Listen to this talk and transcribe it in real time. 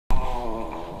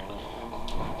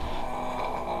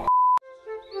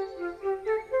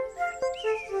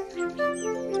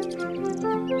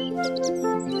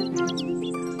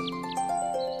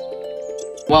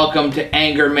Welcome to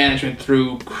Anger Management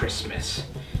Through Christmas.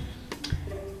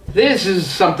 This is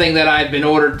something that I've been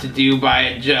ordered to do by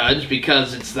a judge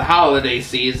because it's the holiday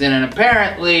season and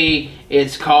apparently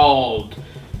it's called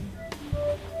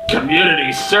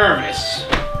community service.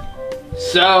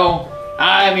 So,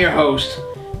 I'm your host,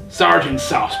 Sergeant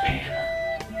Saucepan.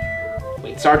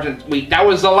 Wait, that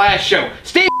was the last show.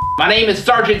 Steve, my name is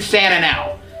Sergeant Santa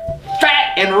now.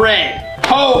 Fat and red.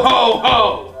 Ho, ho,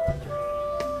 ho.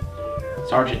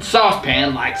 Sergeant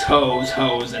Saucepan likes hoes,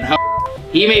 and hoes.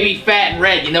 He may be fat and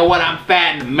red, you know what? I'm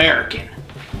fat and American.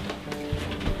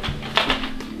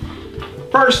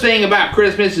 First thing about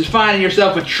Christmas is finding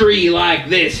yourself a tree like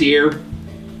this here.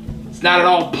 It's not at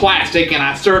all plastic, and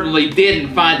I certainly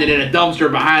didn't find it in a dumpster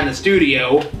behind the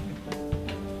studio.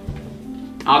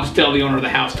 I'll just tell the owner of the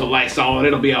house to Lysol it,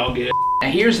 it'll be all good.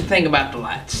 Now here's the thing about the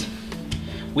lights.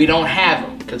 We don't have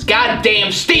them, because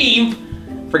goddamn Steve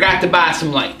forgot to buy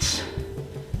some lights.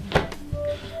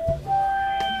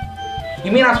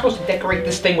 You mean I'm supposed to decorate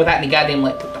this thing without any goddamn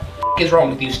light? What the f is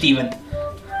wrong with you, Steven?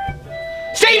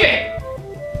 Steven!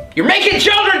 You're making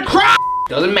children cry!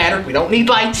 Doesn't matter, we don't need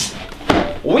lights.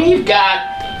 We've got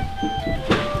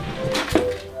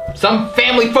some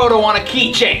family photo on a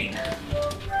keychain.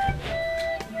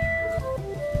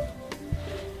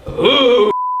 Ooh!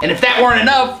 And if that weren't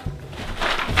enough,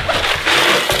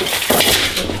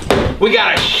 we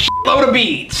got a shitload of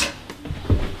beads.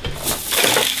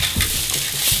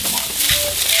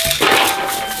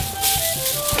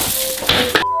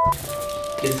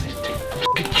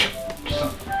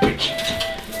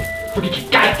 Forget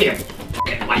your goddamn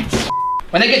fucking lights.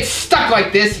 When they get stuck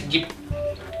like this, you...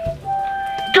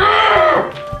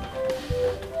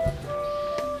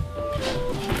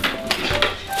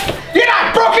 You're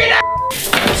not broken!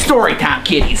 Story time,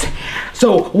 kiddies.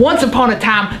 So, once upon a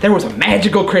time, there was a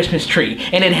magical Christmas tree,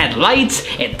 and it had lights,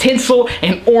 and tinsel,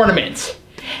 and ornaments.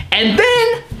 And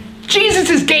then,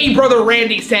 Jesus' gay brother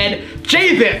Randy said,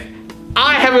 Jesus,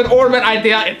 I have an ornament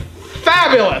idea, it's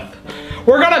fabulous.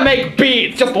 We're gonna make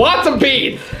beads, just lots of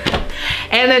beads.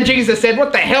 And then Jesus said,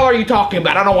 what the hell are you talking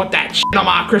about? I don't want that shit on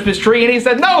my Christmas tree. And he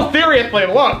said, no, seriously,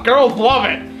 look, girls love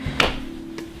it.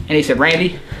 And he said,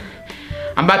 Randy,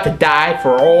 I'm about to die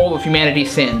for all of humanity's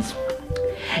sins.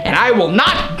 And I will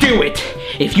not do it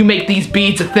if you make these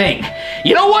beads a thing.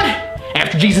 You know what?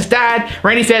 After Jesus died,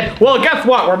 Randy said, well, guess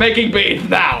what? We're making beads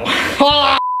now.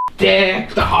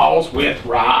 Deck the halls with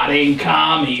rotting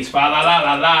commies, fa la la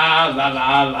la la la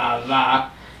la la la.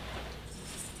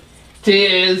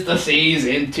 'Tis the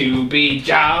season to be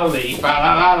jolly, fa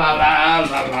la la la la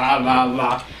la la la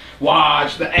la.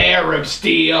 Watch the Arabs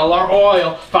steal our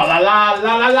oil, fa la la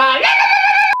la la la.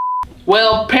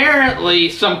 Well, apparently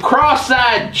some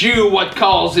cross-eyed Jew what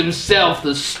calls himself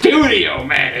the studio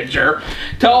manager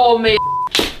told me.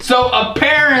 So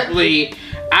apparently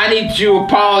I need to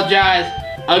apologize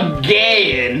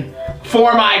again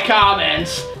for my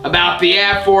comments about the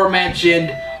aforementioned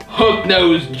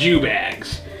hook-nosed Jew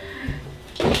bags.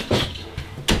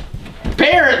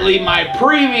 Apparently my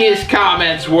previous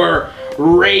comments were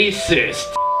racist.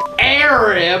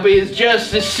 Arab is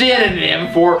just a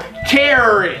synonym for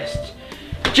terrorist.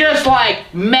 Just like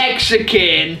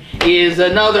Mexican is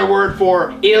another word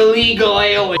for illegal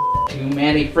alien. Too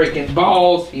many freaking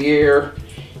balls here.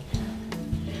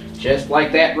 Just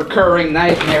like that recurring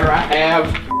nightmare I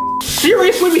have.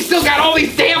 Seriously, we still got all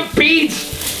these damn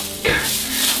beads?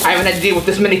 I haven't had to deal with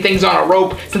this many things on a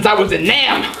rope since I was in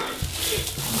Nam. Oh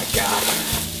my god.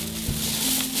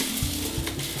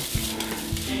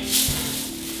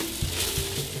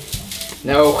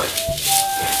 No.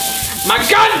 My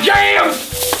gun jammed!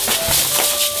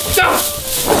 No!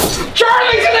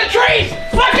 Charlie's in the trees!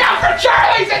 Look out for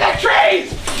Charlie's in the trees!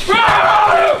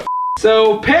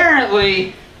 So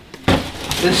apparently,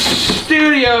 the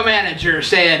studio manager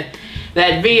said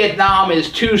that Vietnam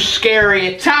is too scary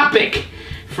a topic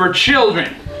for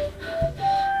children.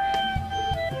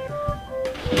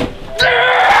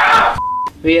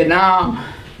 Vietnam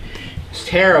is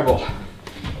terrible.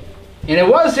 And it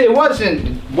wasn't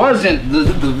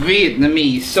the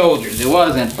Vietnamese soldiers. It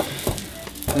wasn't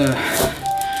the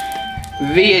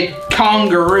Viet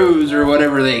Congaroos or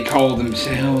whatever they called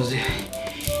themselves.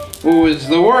 What was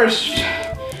the worst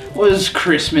was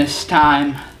Christmas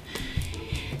time.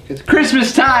 Because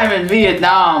Christmas time in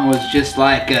Vietnam was just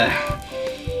like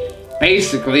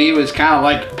basically it was kind of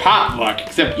like potluck,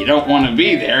 except you don't want to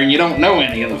be there and you don't know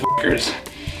any of the fuckers.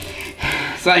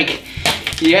 It's like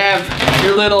you have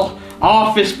your little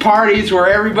office parties where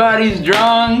everybody's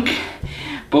drunk.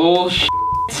 Bullshit.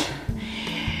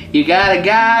 You got a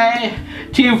guy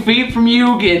 2 feet from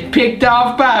you get picked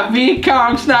off by a Viet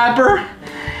Cong sniper.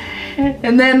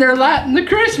 And then they're lighting the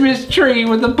Christmas tree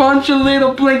with a bunch of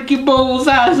little blinky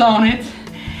bullseyes on it.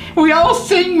 We all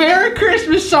sing Merry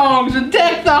Christmas songs and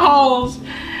deck the halls.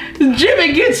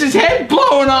 Jimmy gets his head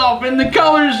blown off and the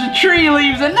colors of the tree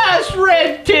leaves a nice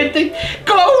red tint that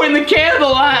glow in the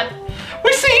candlelight.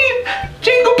 We see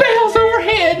jingle bells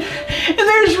overhead and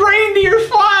there's reindeer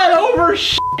flying over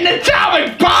and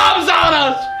atomic bombs on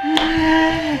us.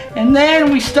 And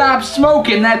then we stop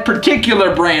smoking that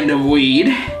particular brand of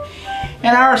weed.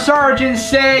 And our sergeant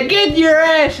said, get your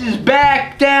asses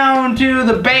back down to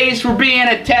the base. We're being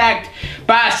attacked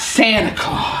by Santa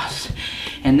Claus.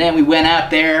 And then we went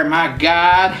out there, my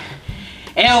God,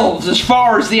 elves as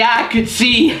far as the eye could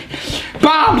see,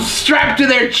 bombs strapped to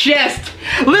their chest,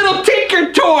 little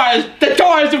tinker toys. The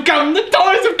toys have come, the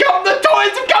toys have come, the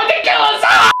toys have come to kill us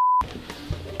all!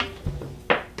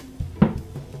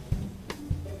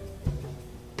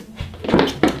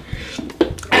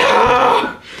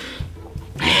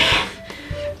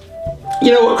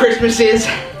 You know what Christmas is?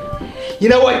 You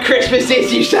know what Christmas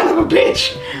is, you son of a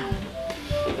bitch?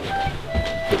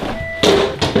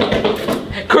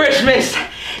 Christmas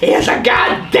is a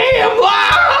goddamn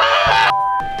lie!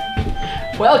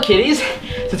 Well, kiddies,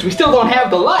 since we still don't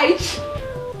have the lights,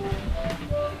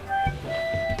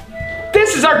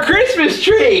 this is our Christmas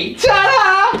tree!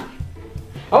 Ta-da!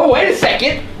 Oh, wait a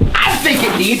second. I think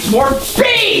it needs more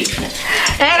bees!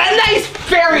 And a nice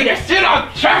fairy to sit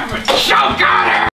on top and choke on her!